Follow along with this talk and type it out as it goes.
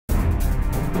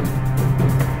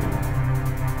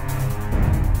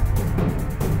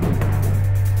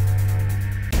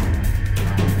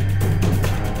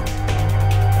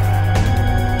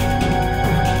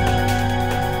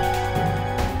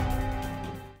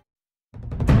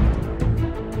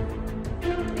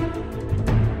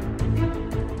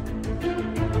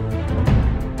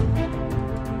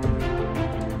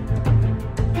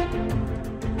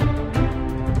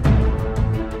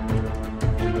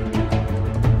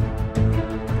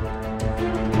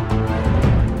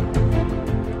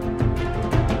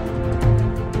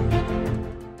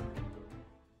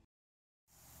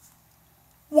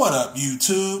up,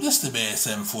 YouTube? This is the man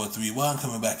 7431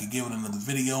 coming back and giving another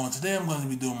video, and today I'm going to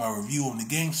be doing my review on the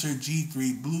Gamesir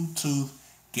G3 Bluetooth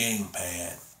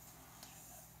Gamepad.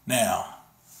 Now,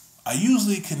 I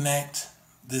usually connect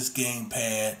this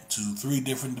Gamepad to 3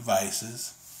 different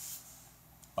devices: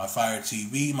 my Fire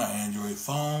TV, my Android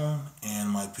phone, and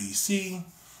my PC.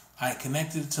 I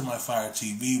connected it to my Fire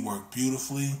TV, worked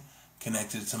beautifully.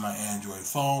 Connected it to my Android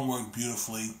phone, worked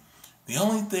beautifully. The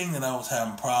only thing that I was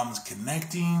having problems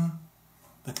connecting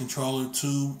the controller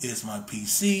to is my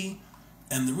PC.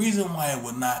 And the reason why it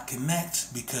would not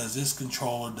connect, because this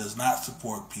controller does not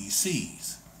support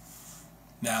PCs.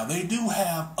 Now, they do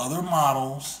have other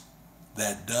models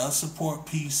that does support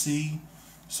PC.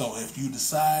 So if you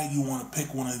decide you want to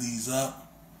pick one of these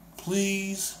up,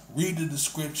 please read the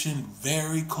description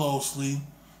very closely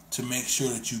to make sure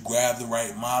that you grab the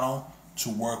right model to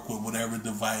work with whatever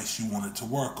device you want it to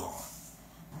work on.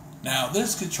 Now,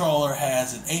 this controller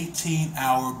has an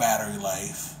 18-hour battery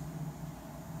life.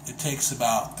 It takes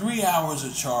about 3 hours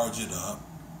to charge it up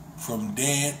from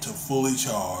dead to fully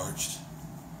charged.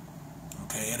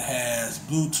 Okay, it has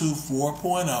Bluetooth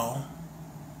 4.0.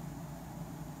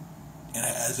 It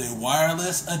has a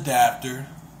wireless adapter,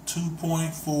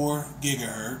 2.4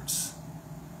 gigahertz.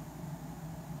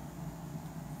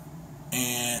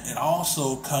 And it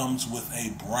also comes with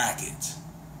a bracket.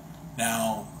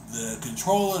 Now, the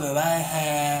controller that I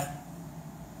had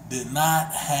did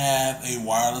not have a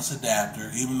wireless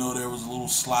adapter, even though there was a little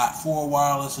slot for a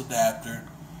wireless adapter,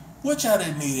 which I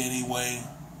didn't need anyway.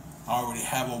 I already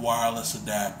have a wireless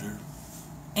adapter.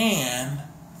 And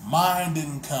mine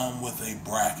didn't come with a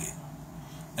bracket.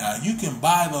 Now, you can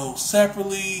buy those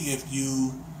separately if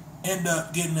you end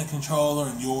up getting a controller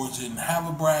and yours didn't have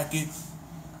a bracket.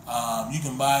 You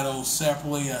can buy those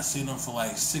separately. I see them for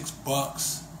like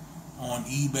 $6 on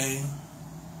eBay.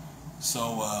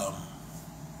 So,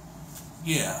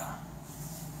 yeah.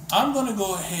 I'm going to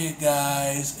go ahead,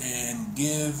 guys, and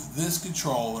give this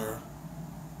controller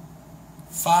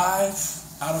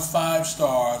 5 out of 5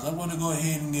 stars. I'm going to go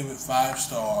ahead and give it 5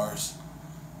 stars.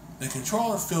 The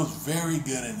controller feels very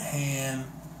good in hand.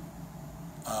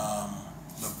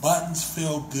 The buttons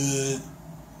feel good.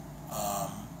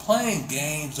 Playing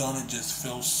games on it just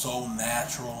feels so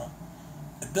natural.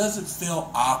 It doesn't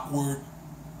feel awkward.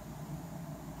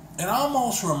 It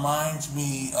almost reminds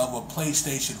me of a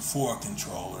PlayStation 4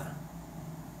 controller.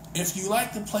 If you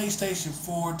like the PlayStation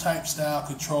 4 type style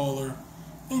controller,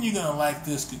 then you're going to like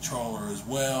this controller as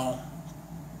well.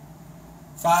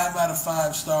 5 out of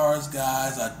 5 stars,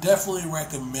 guys. I definitely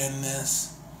recommend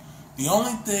this. The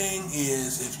only thing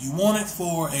is, if you want it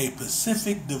for a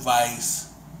specific device,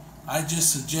 I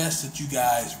just suggest that you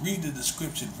guys read the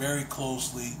description very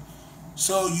closely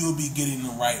so you'll be getting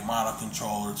the right model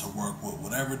controller to work with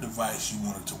whatever device you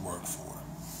want it to work for.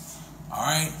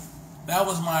 Alright, that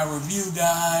was my review,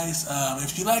 guys.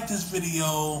 If you like this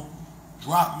video,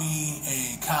 drop me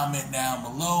a comment down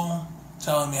below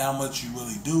telling me how much you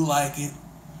really do like it.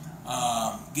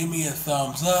 Give me a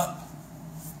thumbs up.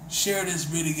 Share this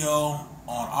video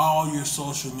on all your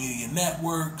social media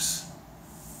networks.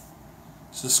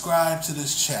 Subscribe to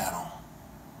this channel.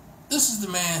 This is the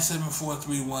man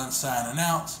 7431 signing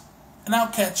out, and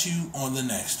I'll catch you on the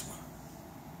next one.